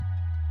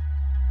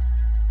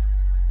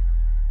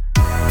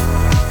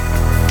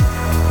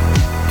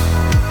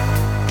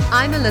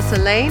Melissa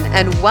Lane,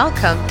 and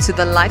welcome to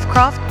the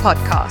Lifecraft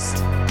podcast.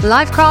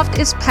 Lifecraft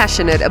is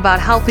passionate about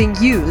helping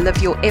you live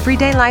your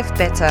everyday life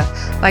better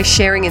by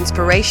sharing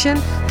inspiration,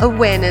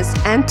 awareness,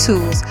 and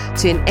tools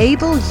to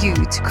enable you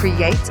to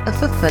create a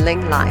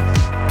fulfilling life.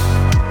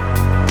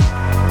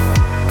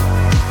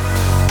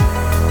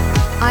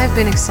 I've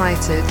been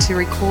excited to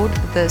record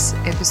this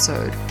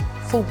episode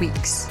for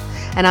weeks,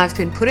 and I've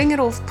been putting it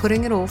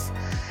off.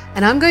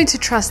 And I'm going to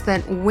trust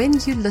that when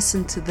you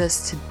listen to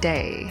this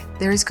today,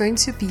 there is going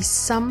to be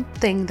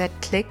something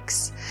that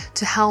clicks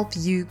to help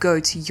you go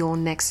to your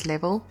next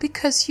level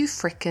because you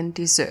freaking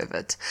deserve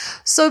it.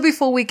 So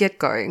before we get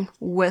going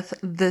with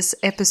this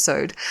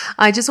episode,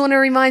 I just want to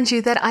remind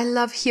you that I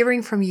love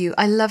hearing from you.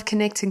 I love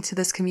connecting to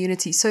this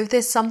community. So if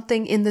there's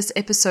something in this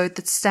episode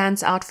that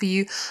stands out for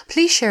you,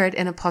 please share it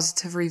in a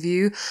positive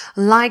review.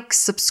 Like,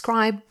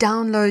 subscribe,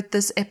 download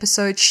this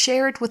episode,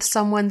 share it with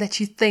someone that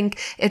you think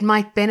it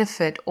might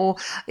benefit. Or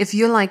if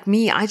you're like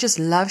me, I just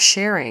love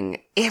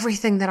sharing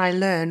everything that I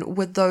learn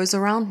with those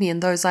around me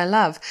and those I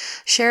love.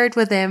 Share it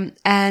with them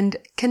and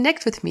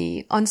connect with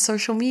me on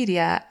social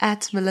media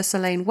at Melissa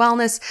Lane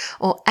Wellness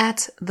or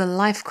at The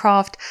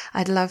Lifecraft.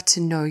 I'd love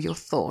to know your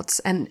thoughts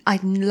and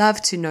I'd love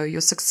to know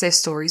your success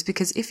stories,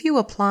 because if you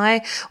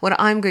apply what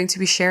I'm going to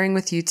be sharing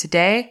with you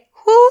today,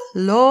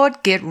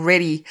 Lord, get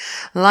ready.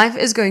 Life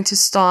is going to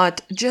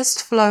start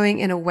just flowing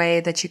in a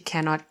way that you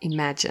cannot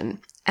imagine.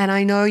 And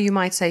I know you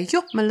might say,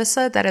 yo,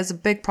 Melissa, that is a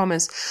big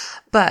promise.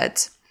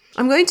 But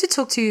I'm going to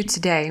talk to you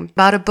today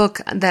about a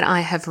book that I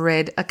have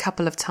read a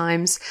couple of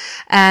times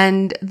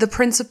and the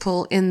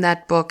principle in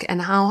that book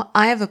and how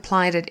I have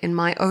applied it in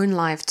my own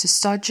life to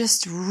start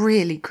just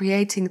really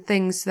creating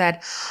things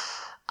that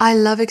I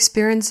love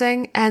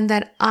experiencing and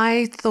that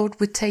I thought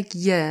would take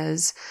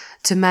years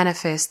to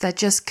manifest, that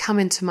just come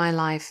into my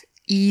life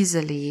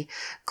easily,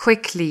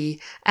 quickly,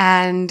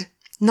 and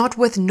not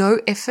with no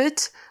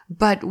effort,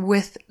 but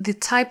with the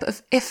type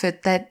of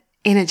effort that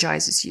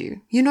energizes you.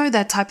 You know,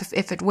 that type of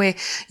effort where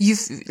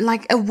you've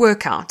like a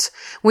workout,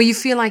 where you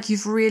feel like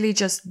you've really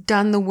just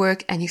done the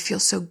work and you feel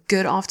so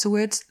good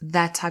afterwards,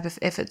 that type of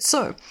effort.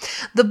 So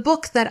the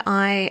book that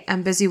I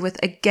am busy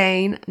with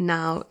again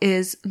now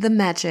is The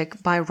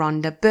Magic by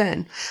Rhonda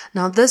Byrne.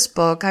 Now this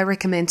book I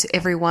recommend to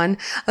everyone,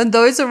 and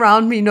those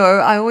around me know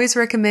I always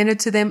recommend it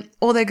to them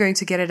or they're going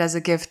to get it as a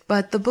gift.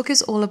 But the book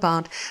is all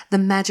about the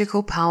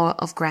magical power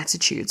of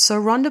gratitude.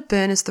 So Rhonda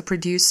Byrne is the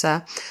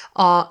producer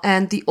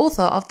and the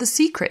author of The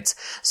Secret.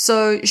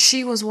 So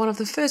she was one of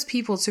the first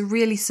people to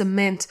really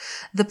cement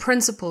the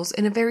principles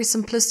in a very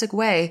simplistic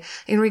way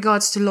in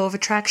regards to law of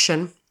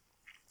attraction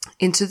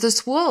into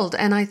this world.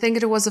 And I think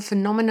it was a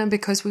phenomenon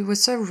because we were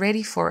so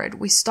ready for it.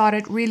 We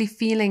started really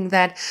feeling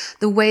that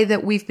the way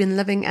that we've been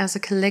living as a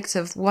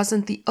collective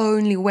wasn't the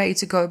only way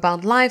to go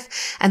about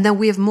life, and that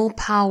we have more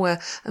power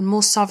and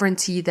more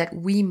sovereignty that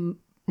we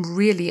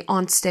really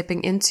aren't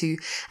stepping into.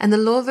 And the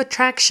law of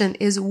attraction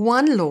is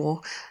one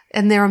law.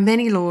 And there are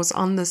many laws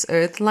on this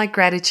earth, like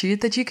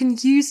gratitude, that you can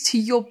use to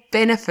your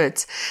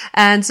benefit.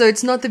 And so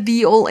it's not the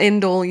be all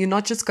end all. You're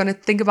not just going to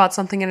think about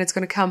something and it's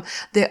going to come.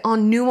 There are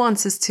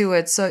nuances to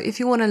it. So if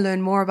you want to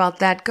learn more about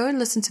that, go and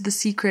listen to The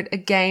Secret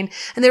again.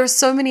 And there are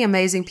so many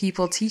amazing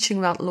people teaching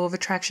about law of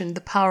attraction,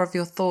 the power of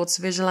your thoughts,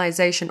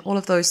 visualization, all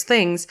of those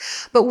things.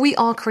 But we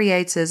are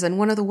creators. And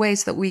one of the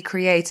ways that we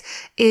create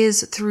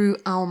is through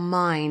our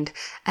mind.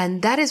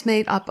 And that is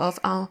made up of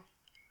our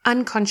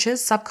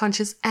unconscious,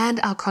 subconscious, and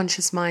our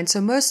conscious mind.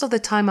 So most of the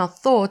time our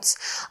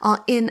thoughts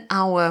are in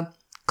our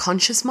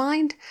conscious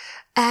mind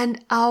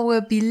and our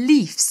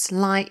beliefs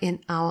lie in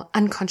our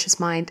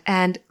unconscious mind.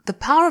 And the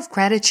power of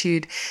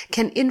gratitude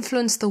can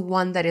influence the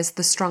one that is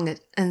the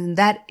strongest, and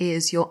that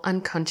is your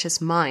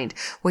unconscious mind,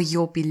 where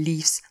your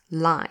beliefs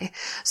lie.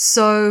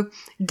 So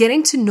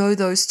getting to know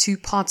those two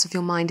parts of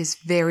your mind is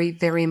very,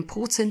 very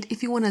important.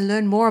 If you want to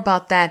learn more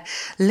about that,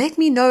 let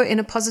me know in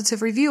a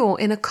positive review or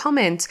in a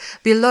comment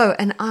below,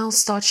 and I'll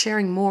start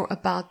sharing more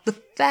about the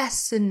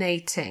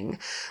fascinating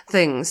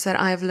things that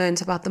I've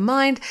learned about the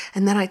mind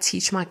and that I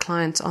teach my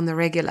clients on the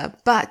regular.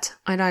 But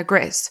I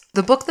digress.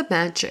 The book, The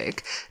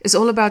Magic, is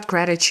all about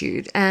gratitude,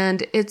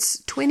 and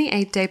it's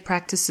 28-day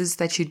practices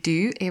that you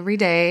do every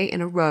day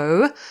in a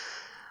row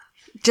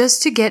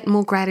just to get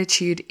more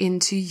gratitude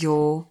into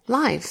your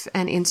life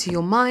and into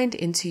your mind,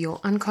 into your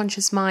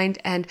unconscious mind,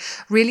 and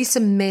really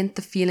cement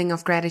the feeling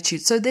of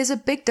gratitude. So there's a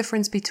big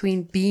difference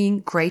between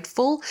being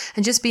grateful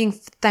and just being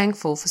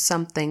thankful for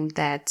something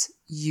that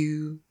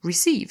you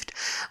received.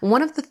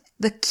 One of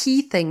the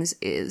key things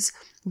is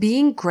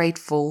being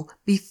grateful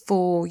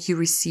before you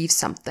receive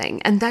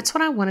something. And that's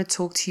what I want to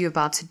talk to you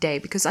about today,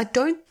 because I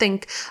don't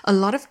think a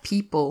lot of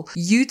people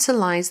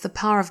utilize the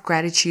power of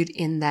gratitude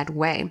in that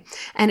way.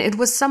 And it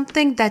was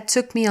something that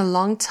took me a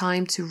long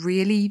time to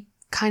really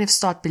kind of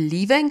start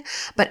believing.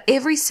 But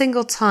every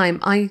single time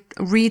I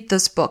read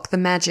this book, The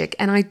Magic,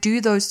 and I do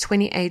those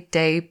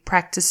 28-day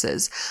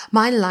practices,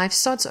 my life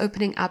starts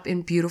opening up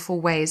in beautiful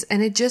ways.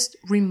 And it just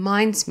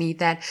reminds me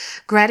that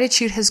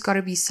gratitude has got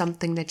to be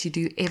something that you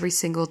do every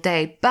single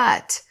day.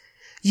 But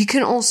You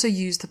can also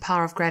use the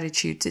power of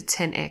gratitude to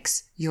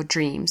 10x your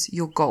dreams,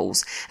 your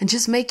goals, and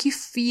just make you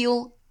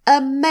feel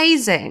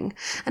amazing.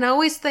 And I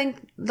always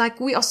think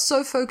like we are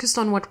so focused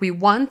on what we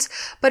want,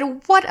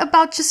 but what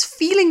about just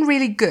feeling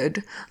really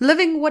good,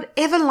 living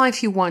whatever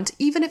life you want,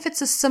 even if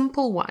it's a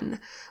simple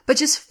one, but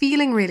just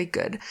feeling really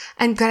good.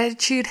 And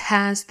gratitude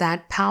has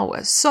that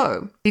power.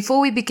 So before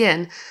we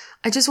begin,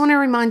 I just want to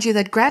remind you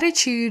that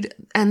gratitude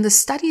and the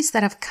studies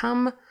that have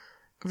come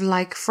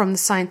like from the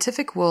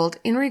scientific world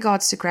in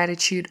regards to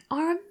gratitude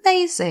are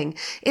amazing.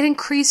 It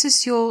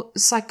increases your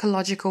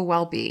psychological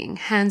well-being,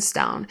 hands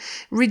down,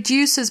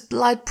 reduces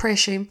blood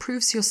pressure,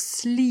 improves your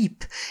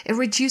sleep. It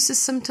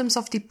reduces symptoms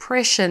of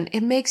depression.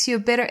 It makes you a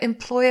better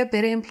employer,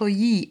 better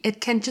employee.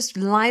 It can just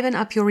liven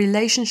up your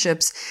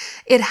relationships.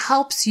 It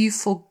helps you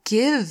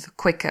forgive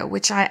quicker,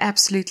 which I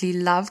absolutely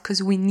love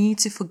because we need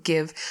to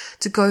forgive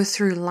to go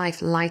through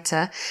life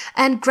lighter.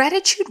 And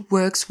gratitude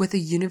works with the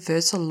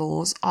universal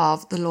laws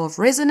of the law of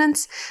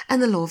resonance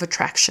and the law of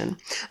attraction.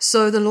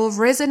 So the law of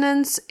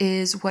resonance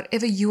is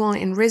whatever you are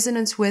in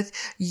resonance with,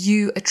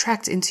 you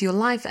attract into your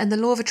life. And the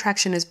law of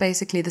attraction is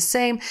basically the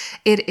same.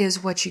 It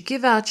is what you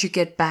give out, you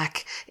get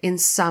back in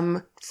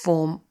some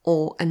form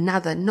or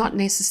another, not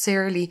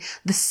necessarily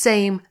the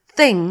same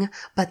thing,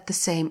 but the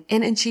same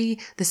energy,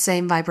 the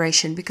same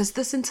vibration, because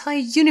this entire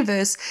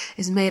universe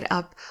is made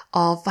up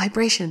of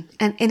vibration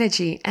and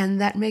energy. And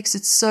that makes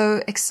it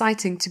so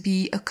exciting to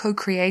be a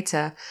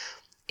co-creator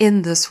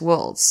in this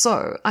world.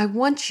 So I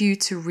want you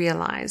to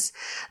realize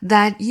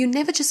that you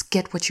never just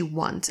get what you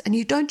want, and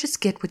you don't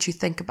just get what you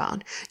think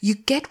about. You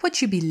get what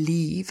you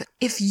believe.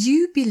 If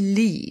you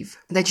believe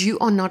that you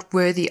are not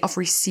worthy of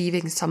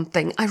receiving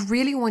something, I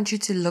really want you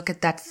to look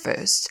at that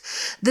first.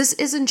 This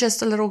isn't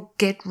just a little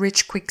get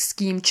rich quick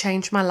scheme,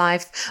 change my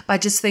life by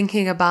just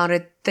thinking about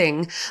it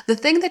thing. The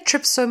thing that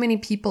trips so many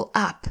people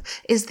up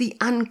is the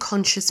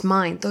unconscious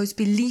mind, those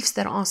beliefs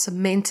that are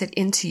cemented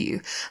into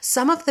you.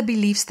 Some of the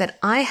beliefs that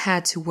I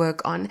had to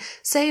work on,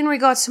 say in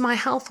regards to my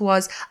health,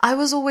 was I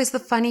was always the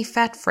funny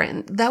fat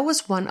friend. That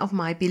was one of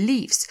my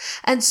beliefs.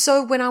 And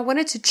so when I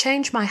wanted to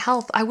change my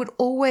health, I would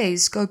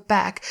always go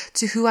back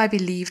to who I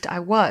believed I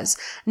was.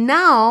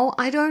 Now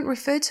I don't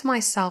refer to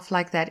myself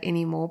like that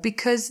anymore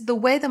because the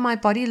way that my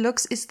body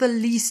looks is the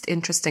least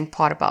interesting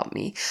part about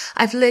me.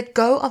 I've let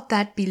go of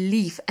that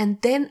belief,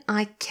 and then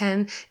I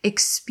can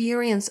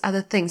experience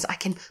other things. I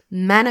can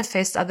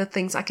manifest other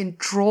things. I can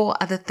draw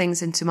other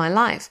things into my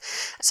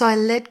life. So I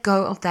let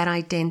go of that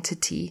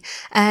identity.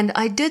 And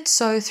I did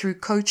so through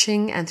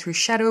coaching and through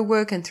shadow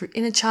work and through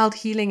inner child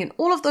healing and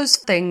all of those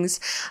things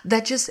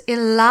that just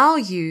allow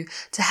you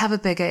to have a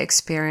bigger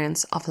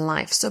experience of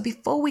life. So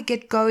before we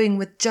get going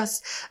with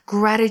just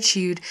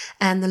gratitude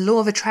and the law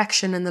of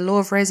attraction and the law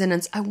of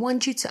resonance, I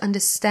want you to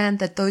understand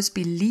that those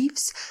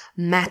beliefs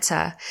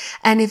matter.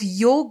 And if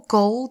your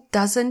goal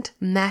doesn't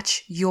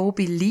match your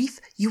belief,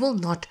 you will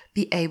not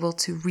be able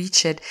to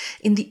reach it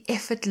in the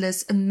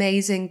effortless,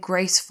 amazing,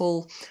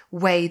 graceful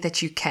way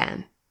that you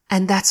can.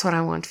 And that's what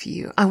I want for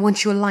you. I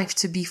want your life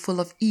to be full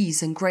of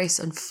ease and grace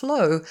and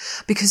flow,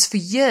 because for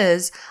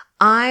years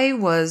I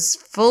was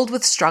filled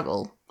with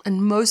struggle.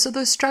 And most of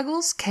those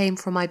struggles came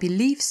from my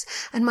beliefs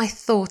and my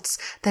thoughts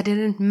that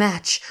didn't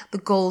match the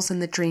goals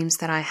and the dreams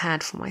that I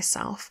had for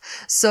myself.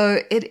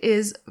 So it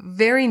is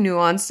very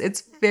nuanced.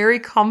 It's very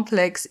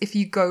complex if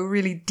you go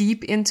really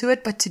deep into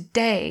it. But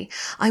today,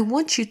 I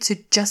want you to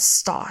just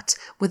start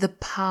with the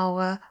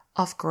power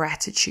of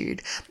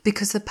gratitude,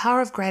 because the power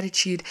of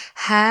gratitude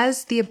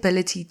has the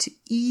ability to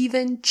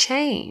even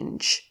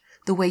change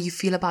the way you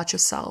feel about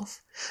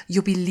yourself,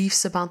 your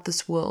beliefs about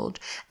this world,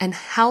 and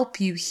help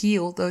you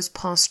heal those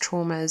past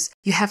traumas.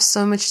 You have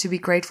so much to be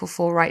grateful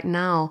for right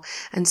now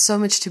and so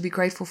much to be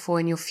grateful for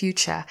in your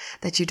future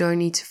that you don't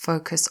need to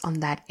focus on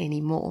that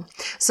anymore.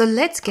 So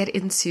let's get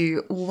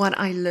into what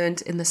I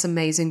learned in this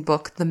amazing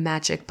book, The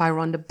Magic by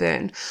Rhonda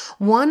Byrne.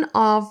 One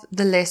of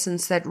the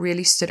lessons that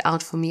really stood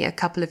out for me a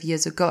couple of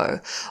years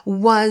ago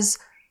was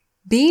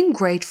being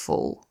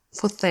grateful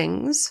for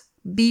things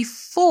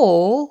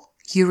before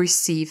you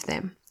receive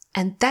them.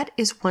 And that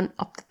is one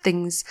of the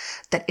things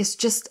that is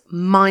just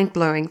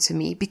mind-blowing to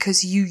me,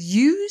 because you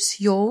use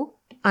your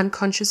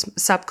unconscious,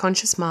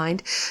 subconscious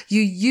mind,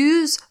 you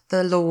use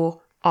the law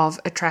of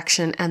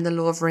attraction and the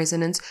law of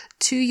resonance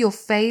to your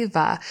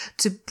favor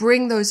to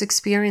bring those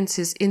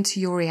experiences into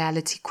your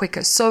reality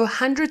quicker. So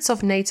hundreds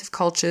of native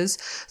cultures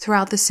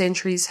throughout the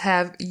centuries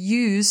have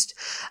used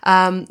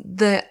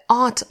the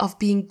art of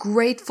being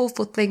grateful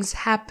for things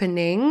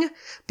happening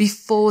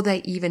before they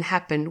even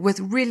happened, with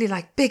really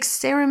like big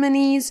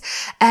ceremonies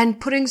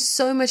and putting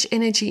so much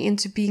energy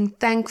into being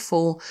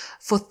thankful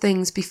for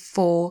things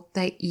before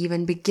they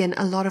even begin.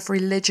 A lot of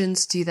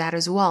religions do that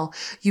as well.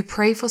 You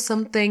pray for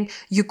something,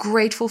 you're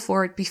grateful grateful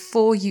for it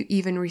before you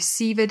even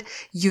receive it.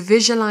 You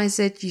visualize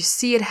it, you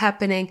see it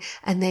happening,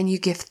 and then you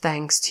give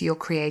thanks to your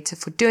Creator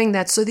for doing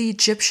that. So the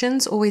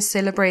Egyptians always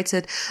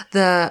celebrated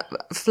the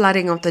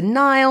flooding of the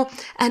Nile,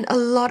 and a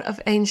lot of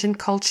ancient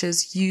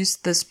cultures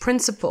used this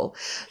principle.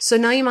 So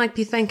now you might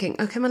be thinking,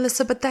 okay,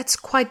 Melissa, but that's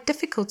quite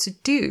difficult to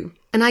do.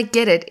 And I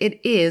get it, it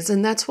is.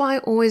 And that's why I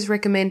always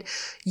recommend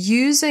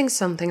using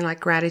something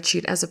like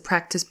gratitude as a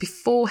practice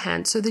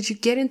beforehand so that you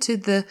get into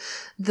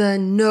the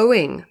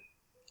knowing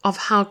of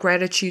how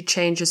gratitude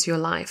changes your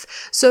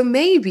life. So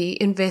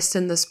maybe invest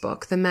in this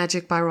book, The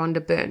Magic by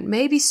Rhonda Byrne.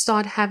 Maybe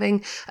start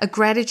having a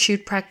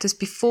gratitude practice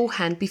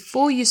beforehand,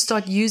 before you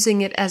start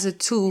using it as a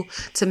tool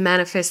to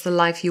manifest the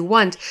life you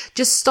want.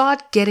 Just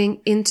start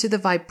getting into the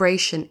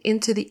vibration,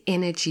 into the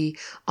energy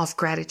of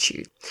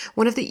gratitude.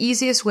 One of the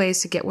easiest ways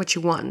to get what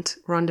you want,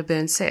 Rhonda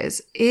Byrne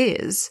says,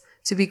 is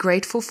to be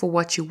grateful for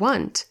what you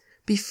want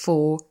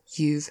before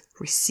you've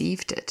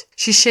received it.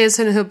 She shares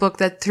in her book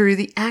that through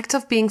the act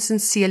of being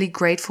sincerely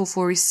grateful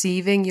for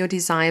receiving your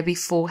desire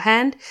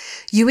beforehand,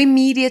 you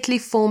immediately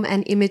form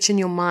an image in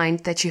your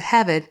mind that you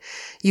have it.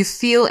 You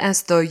feel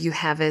as though you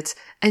have it,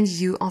 and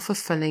you are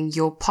fulfilling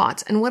your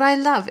part. And what I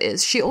love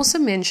is she also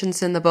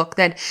mentions in the book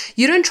that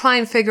you don't try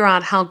and figure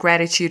out how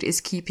gratitude is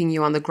keeping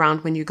you on the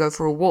ground when you go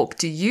for a walk,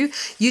 do you?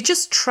 You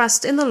just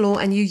trust in the law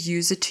and you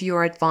use it to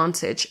your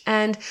advantage.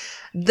 And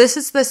this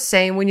is the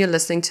same when you're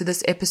listening to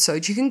this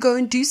episode. You can go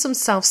and do some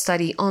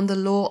self-study on the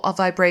law of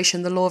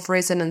vibration, the law of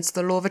resonance,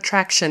 the law of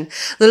attraction,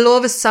 the law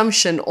of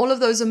assumption, all of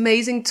those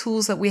amazing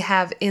tools that we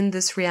have in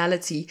this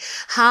reality,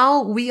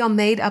 how we are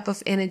made up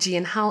of energy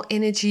and how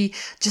energy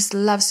just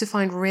loves to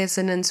find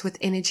resonance with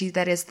energy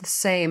that is the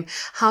same,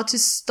 how to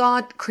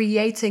start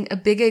creating a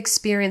bigger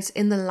experience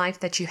in the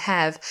life that you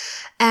have,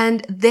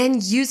 and then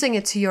using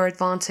it to your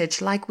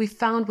advantage, like we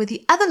found with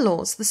the other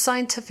laws, the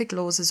scientific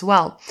laws as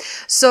well.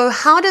 So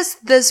how does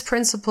this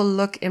principle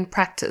look in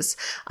practice?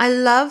 I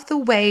love the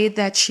way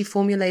that she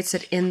formulates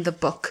it in the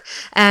book,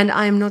 and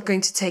I am not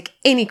going to take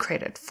any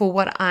credit for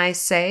what I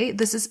say.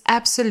 This is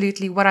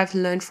absolutely what I've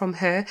learned from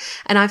her,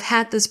 and I've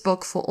had this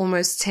book for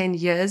almost 10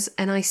 years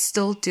and I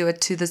still do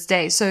it to this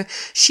day. So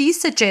she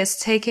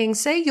suggests taking,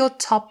 say, your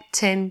top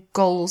 10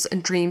 goals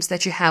and dreams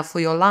that you have for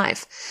your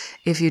life.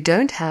 If you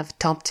don't have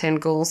top 10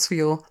 goals for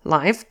your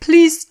life,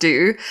 please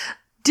do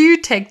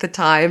take the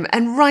time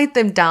and write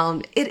them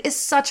down. It is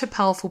such a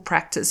powerful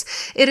practice.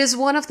 It is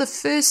one of the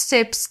first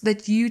steps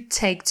that you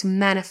take to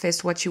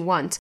manifest what you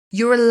want.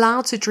 You're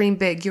allowed to dream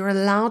big. You're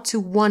allowed to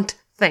want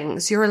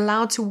things. You're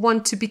allowed to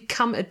want to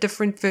become a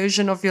different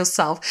version of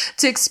yourself,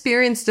 to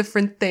experience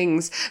different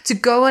things, to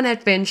go on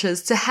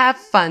adventures, to have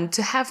fun,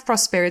 to have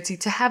prosperity,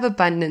 to have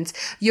abundance.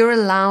 You're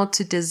allowed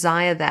to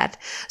desire that.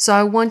 So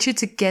I want you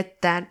to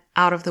get that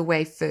out of the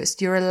way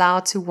first. You're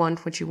allowed to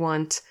want what you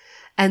want.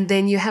 And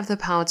then you have the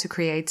power to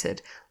create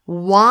it.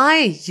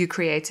 Why you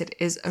create it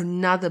is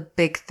another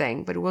big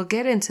thing, but we'll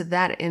get into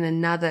that in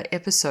another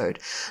episode.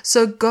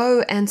 So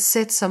go and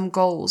set some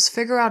goals.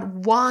 Figure out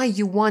why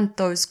you want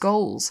those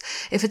goals.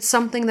 If it's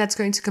something that's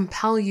going to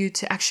compel you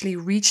to actually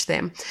reach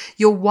them,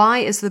 your why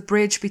is the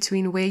bridge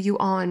between where you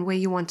are and where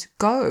you want to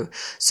go.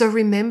 So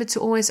remember to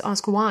always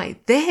ask why.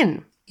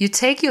 Then you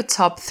take your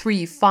top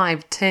 3,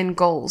 5, 10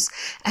 goals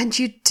and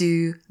you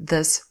do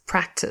this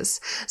practice.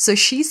 So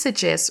she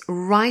suggests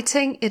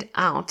writing it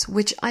out,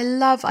 which I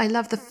love. I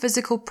love the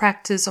physical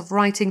practice of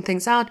writing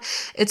things out.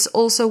 It's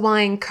also why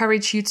I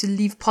encourage you to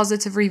leave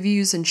positive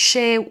reviews and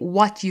share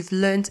what you've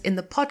learned in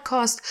the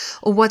podcast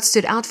or what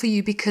stood out for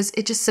you, because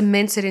it just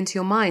cements it into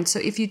your mind. So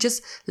if you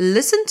just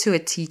listen to a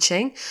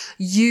teaching,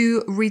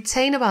 you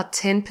retain about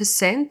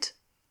 10%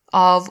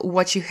 of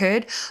what you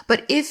heard.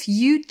 But if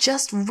you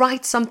just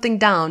write something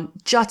down,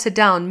 jot it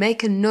down,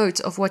 make a note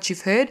of what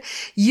you've heard,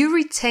 you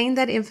retain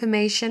that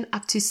information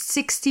up to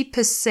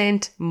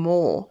 60%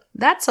 more.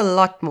 That's a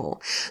lot more.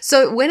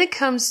 So when it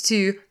comes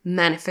to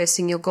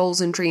manifesting your goals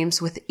and dreams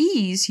with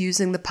ease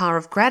using the power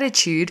of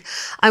gratitude,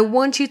 I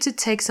want you to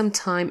take some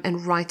time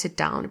and write it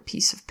down. A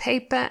piece of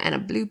paper and a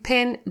blue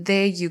pen.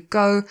 There you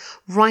go.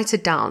 Write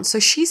it down. So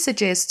she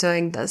suggests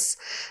doing this.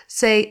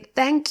 Say,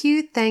 thank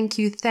you, thank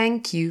you,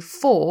 thank you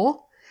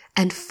for,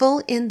 and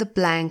fill in the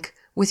blank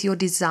with your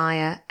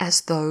desire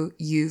as though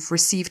you've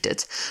received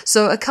it.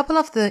 So a couple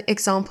of the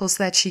examples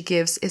that she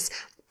gives is,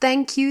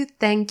 thank you,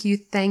 thank you,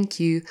 thank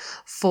you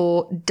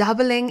for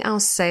doubling our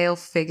sale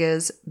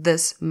figures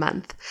this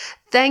month.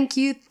 Thank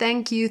you,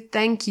 thank you,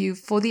 thank you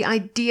for the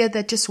idea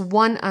that just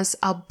won us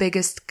our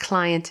biggest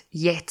client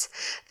yet.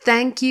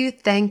 Thank you,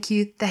 thank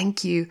you,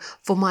 thank you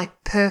for my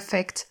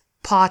perfect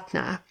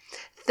partner.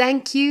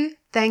 Thank you,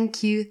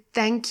 thank you,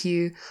 thank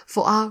you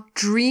for our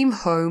dream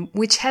home,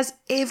 which has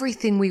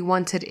everything we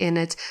wanted in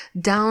it,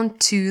 down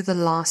to the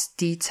last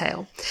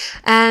detail.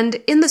 And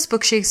in this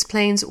book, she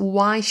explains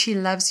why she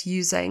loves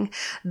using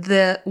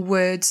the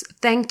words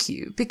thank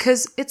you,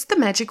 because it's the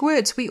magic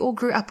words. We all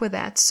grew up with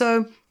that.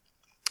 So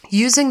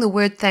Using the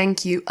word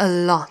thank you a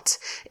lot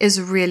is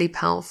really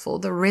powerful.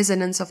 The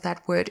resonance of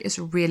that word is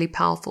really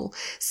powerful.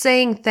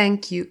 Saying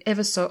thank you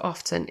ever so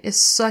often is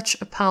such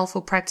a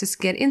powerful practice to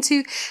get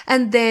into.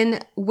 And then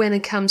when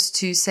it comes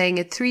to saying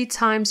it 3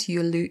 times,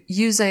 you're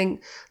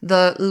using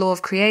the law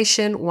of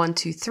creation, 1,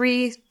 2,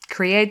 3,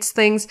 creates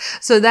things.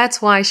 So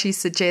that's why she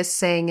suggests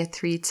saying it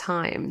 3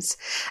 times.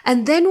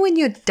 And then when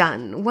you're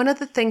done, one of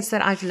the things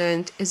that I've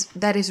learned is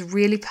that is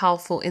really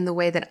powerful in the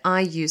way that I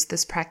use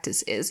this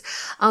practice is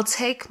I'll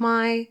take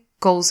my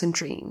goals and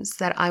dreams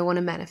that I want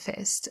to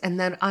manifest and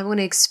that I want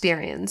to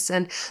experience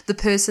and the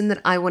person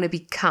that I want to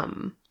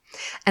become.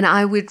 And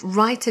I would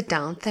write it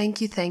down.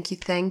 Thank you, thank you,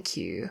 thank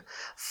you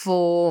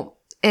for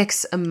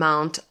X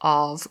amount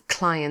of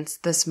clients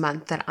this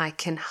month that I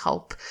can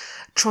help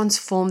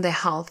transform their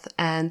health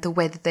and the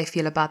way that they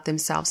feel about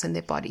themselves and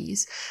their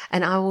bodies.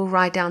 And I will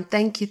write down,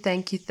 thank you,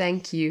 thank you,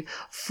 thank you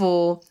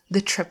for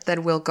the trip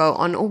that we'll go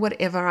on or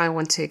whatever I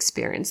want to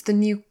experience, the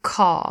new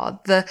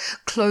car, the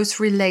close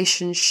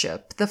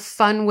relationship, the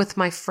fun with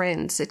my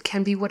friends. It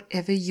can be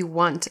whatever you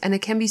want. And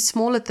it can be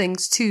smaller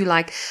things too,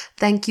 like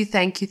thank you,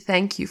 thank you,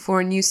 thank you for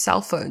a new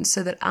cell phone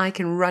so that I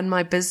can run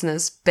my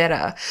business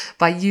better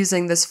by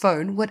using this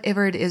phone.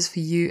 Whatever it is for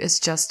you is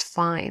just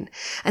fine.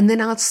 And then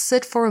I'll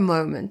sit for a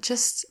moment,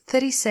 just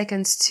 30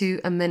 seconds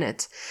to a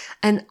minute,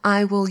 and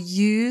I will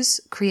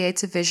use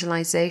creative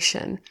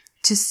visualization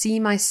to see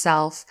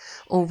myself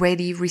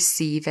already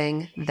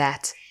receiving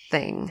that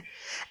thing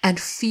and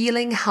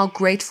feeling how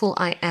grateful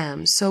I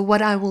am. So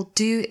what I will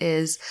do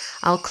is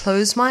I'll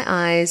close my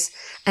eyes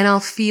and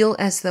I'll feel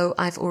as though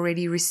I've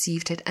already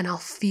received it, and I'll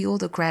feel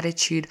the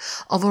gratitude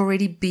of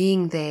already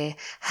being there,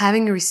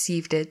 having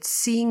received it,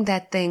 seeing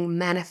that thing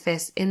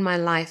manifest in my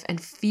life and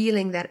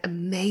feeling that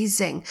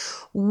amazing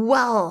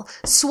swell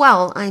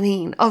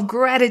of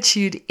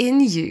gratitude in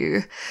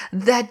you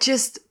that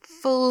just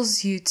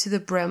fills you to the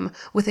brim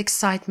with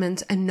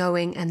excitement and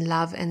knowing and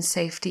love and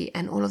safety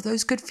and all of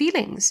those good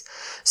feelings.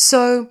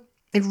 So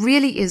it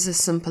really is as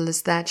simple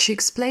as that. She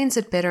explains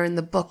it better in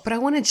the book, but I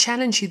want to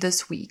challenge you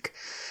this week.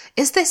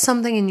 Is there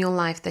something in your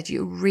life that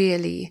you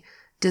really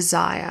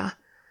desire?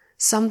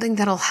 Something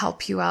that'll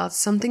help you out,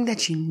 something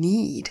that you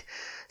need,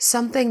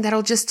 something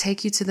that'll just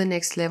take you to the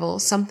next level,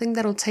 something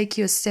that'll take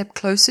you a step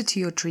closer to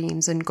your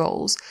dreams and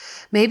goals,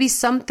 maybe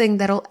something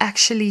that'll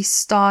actually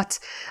start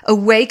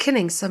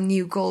awakening some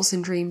new goals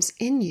and dreams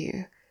in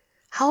you.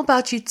 How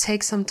about you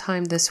take some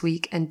time this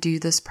week and do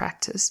this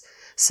practice?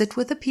 Sit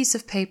with a piece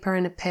of paper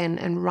and a pen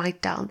and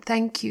write down,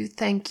 thank you,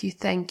 thank you,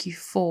 thank you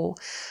for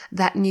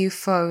that new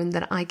phone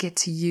that I get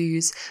to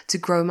use to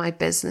grow my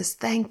business.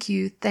 Thank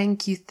you,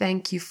 thank you,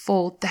 thank you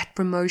for that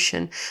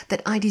promotion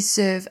that I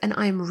deserve and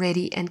I'm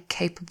ready and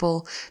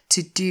capable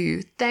to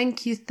do.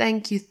 Thank you,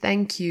 thank you,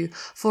 thank you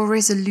for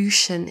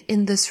resolution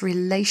in this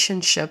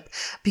relationship,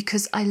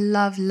 because I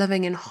love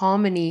living in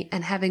harmony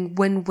and having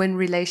win-win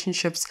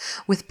relationships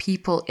with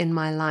people in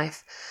my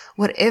life.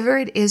 Whatever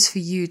it is for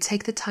you,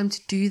 take the time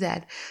to do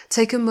that.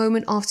 Take a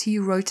moment after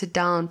you wrote it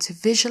down to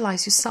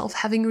visualize yourself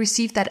having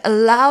received that.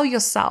 Allow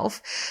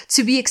yourself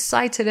to be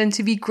excited and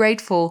to be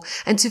grateful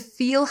and to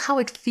feel how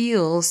it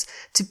feels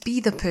to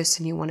be the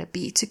person you want to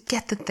be, to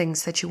get the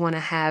things that you want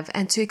to have,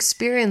 and to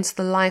experience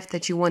the life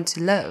that you want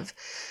to live.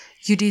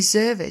 You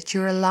deserve it.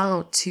 You're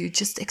allowed to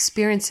just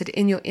experience it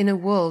in your inner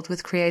world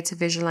with creative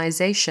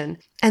visualization.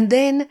 And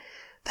then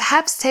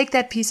perhaps take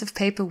that piece of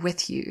paper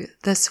with you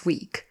this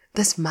week,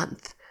 this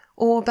month,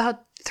 or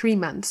about 3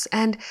 months,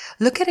 and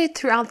look at it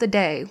throughout the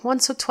day,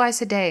 once or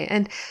twice a day,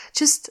 and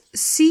just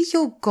see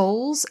your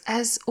goals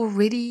as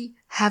already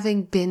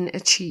having been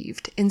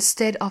achieved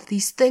instead of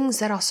these things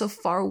that are so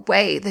far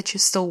away that you're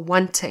still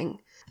wanting.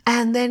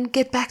 And then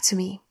get back to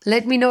me.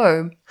 Let me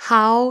know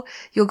how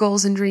your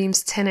goals and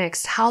dreams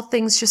 10x, how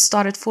things just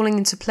started falling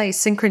into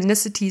place,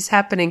 synchronicities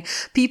happening,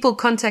 people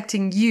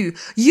contacting you.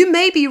 You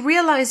may be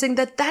realizing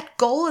that that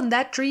goal and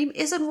that dream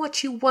isn't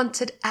what you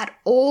wanted at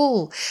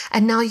all.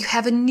 And now you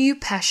have a new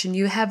passion.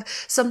 You have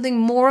something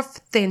more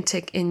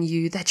authentic in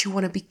you that you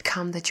want to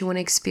become, that you want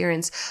to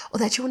experience, or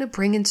that you want to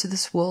bring into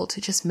this world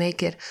to just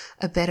make it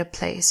a better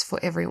place for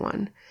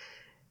everyone.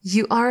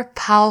 You are a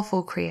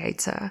powerful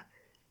creator.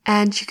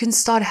 And you can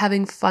start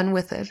having fun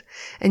with it.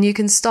 And you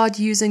can start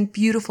using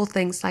beautiful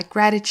things like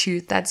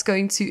gratitude that's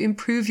going to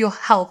improve your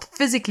health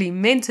physically,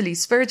 mentally,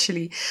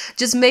 spiritually.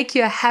 Just make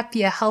you a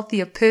happier,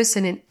 healthier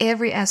person in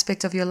every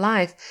aspect of your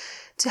life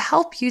to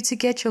help you to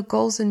get your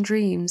goals and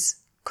dreams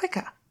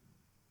quicker.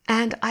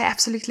 And I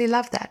absolutely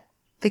love that,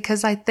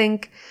 because I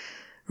think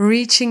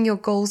reaching your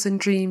goals and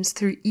dreams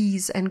through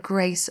ease and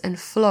grace and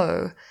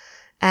flow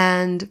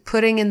and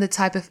putting in the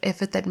type of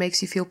effort that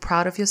makes you feel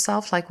proud of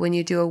yourself, like when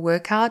you do a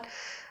workout,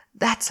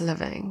 that's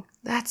living.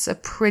 That's a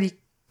pretty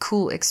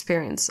cool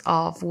experience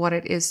of what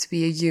it is to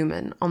be a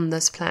human on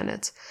this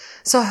planet.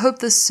 So I hope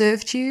this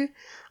served you.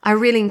 I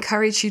really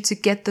encourage you to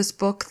get this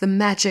book, The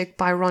Magic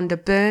by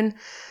Rhonda Byrne.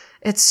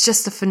 It's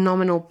just a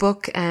phenomenal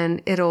book,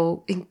 and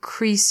it'll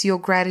increase your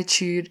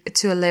gratitude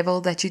to a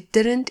level that you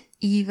didn't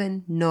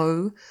even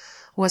know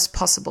was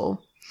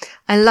possible.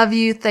 I love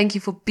you. Thank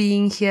you for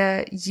being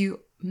here. You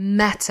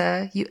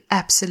matter. You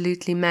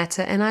absolutely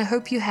matter. And I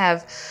hope you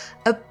have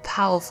a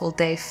powerful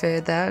day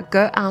further.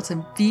 Go out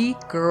and be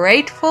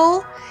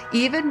grateful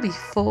even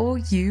before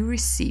you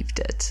received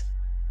it.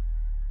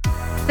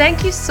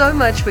 Thank you so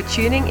much for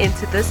tuning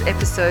into this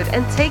episode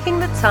and taking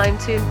the time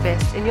to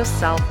invest in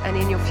yourself and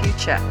in your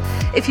future.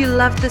 If you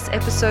loved this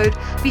episode,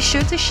 be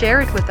sure to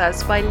share it with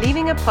us by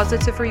leaving a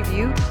positive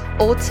review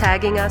or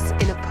tagging us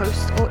in a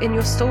post or in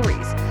your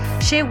stories.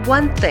 Share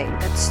one thing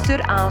that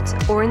stood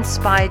out or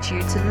inspired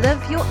you to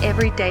live your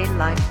everyday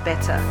life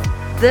better.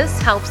 This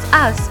helps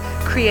us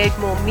create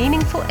more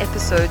meaningful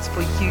episodes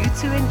for you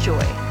to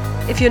enjoy.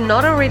 If you're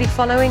not already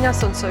following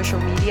us on social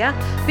media,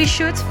 be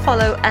sure to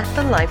follow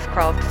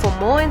 @TheLifeCraft for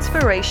more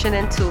inspiration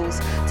and tools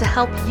to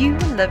help you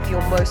live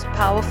your most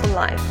powerful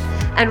life.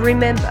 And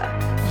remember,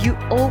 you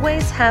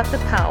always have the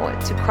power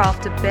to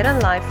craft a better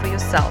life for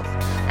yourself,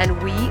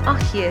 and we are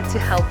here to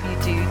help you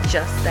do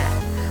just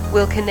that.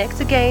 We'll connect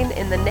again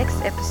in the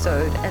next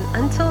episode, and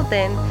until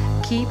then,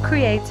 keep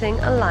creating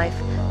a life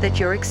that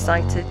you're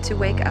excited to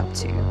wake up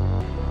to.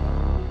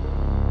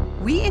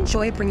 We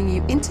enjoy bringing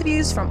you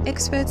interviews from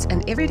experts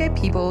and everyday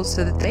people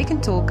so that they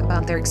can talk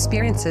about their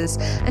experiences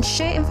and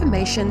share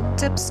information,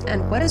 tips,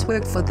 and what has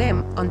worked for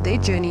them on their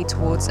journey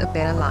towards a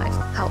better life.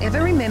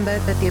 However, remember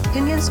that the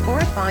opinions or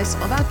advice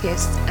of our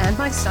guests and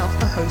myself,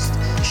 the host,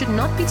 should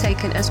not be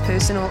taken as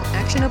personal,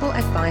 actionable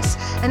advice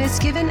and is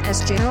given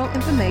as general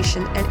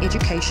information and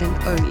education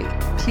only.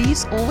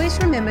 Please always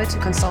remember to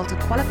consult a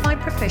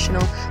qualified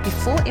professional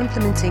before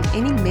implementing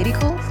any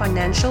medical,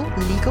 financial,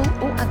 legal,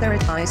 or other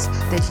advice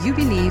that you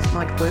believe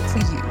might work for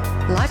you.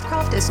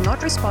 LifeCraft is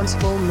not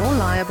responsible nor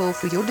liable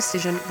for your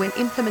decision when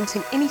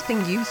implementing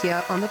anything you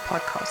hear on the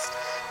podcast.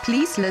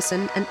 Please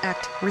listen and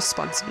act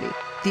responsibly.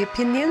 The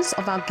opinions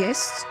of our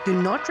guests do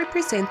not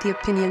represent the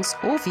opinions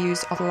or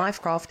views of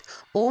LifeCraft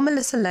or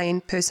Melissa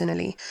Lane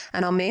personally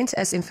and are meant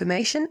as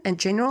information and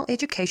general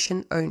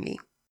education only.